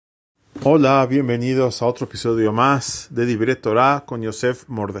Hola, bienvenidos a otro episodio más de Divrei Torah con Yosef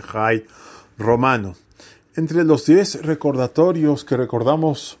Mordejai Romano. Entre los 10 recordatorios que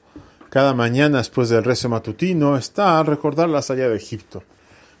recordamos cada mañana después del rezo matutino está recordar la salida de Egipto.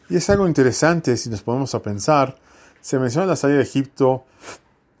 Y es algo interesante si nos ponemos a pensar. Se menciona la salida de Egipto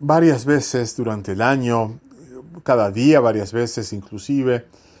varias veces durante el año, cada día, varias veces inclusive,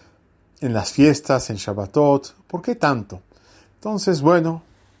 en las fiestas, en Shabbatot. ¿Por qué tanto? Entonces, bueno,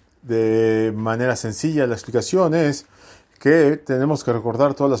 de manera sencilla, la explicación es que tenemos que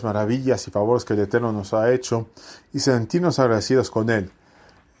recordar todas las maravillas y favores que el Eterno nos ha hecho y sentirnos agradecidos con Él.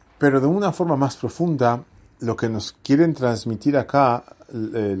 Pero de una forma más profunda, lo que nos quieren transmitir acá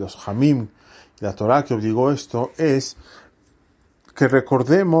los Hamim, la Torah que obligó esto, es que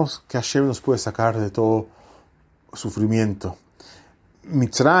recordemos que Hashem nos puede sacar de todo sufrimiento.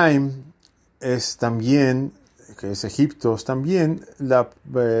 Mitzrayim es también, que es Egipto, también la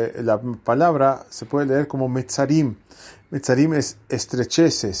palabra se puede leer como Metzarim. Metzarim es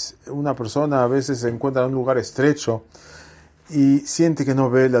estrecheces. Una persona a veces se encuentra en un lugar estrecho y siente que no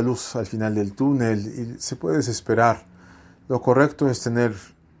ve la luz al final del túnel y se puede desesperar. Lo correcto es tener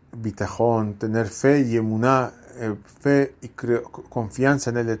bitajón, tener fe y emuná, fe y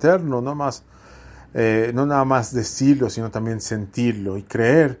confianza en el Eterno, no nada más decirlo, sino también sentirlo y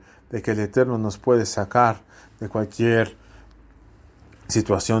creer de que el Eterno nos puede sacar de cualquier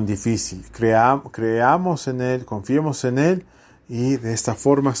situación difícil. Creamos en Él, confiemos en Él y de esta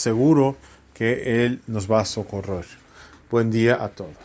forma seguro que Él nos va a socorrer. Buen día a todos.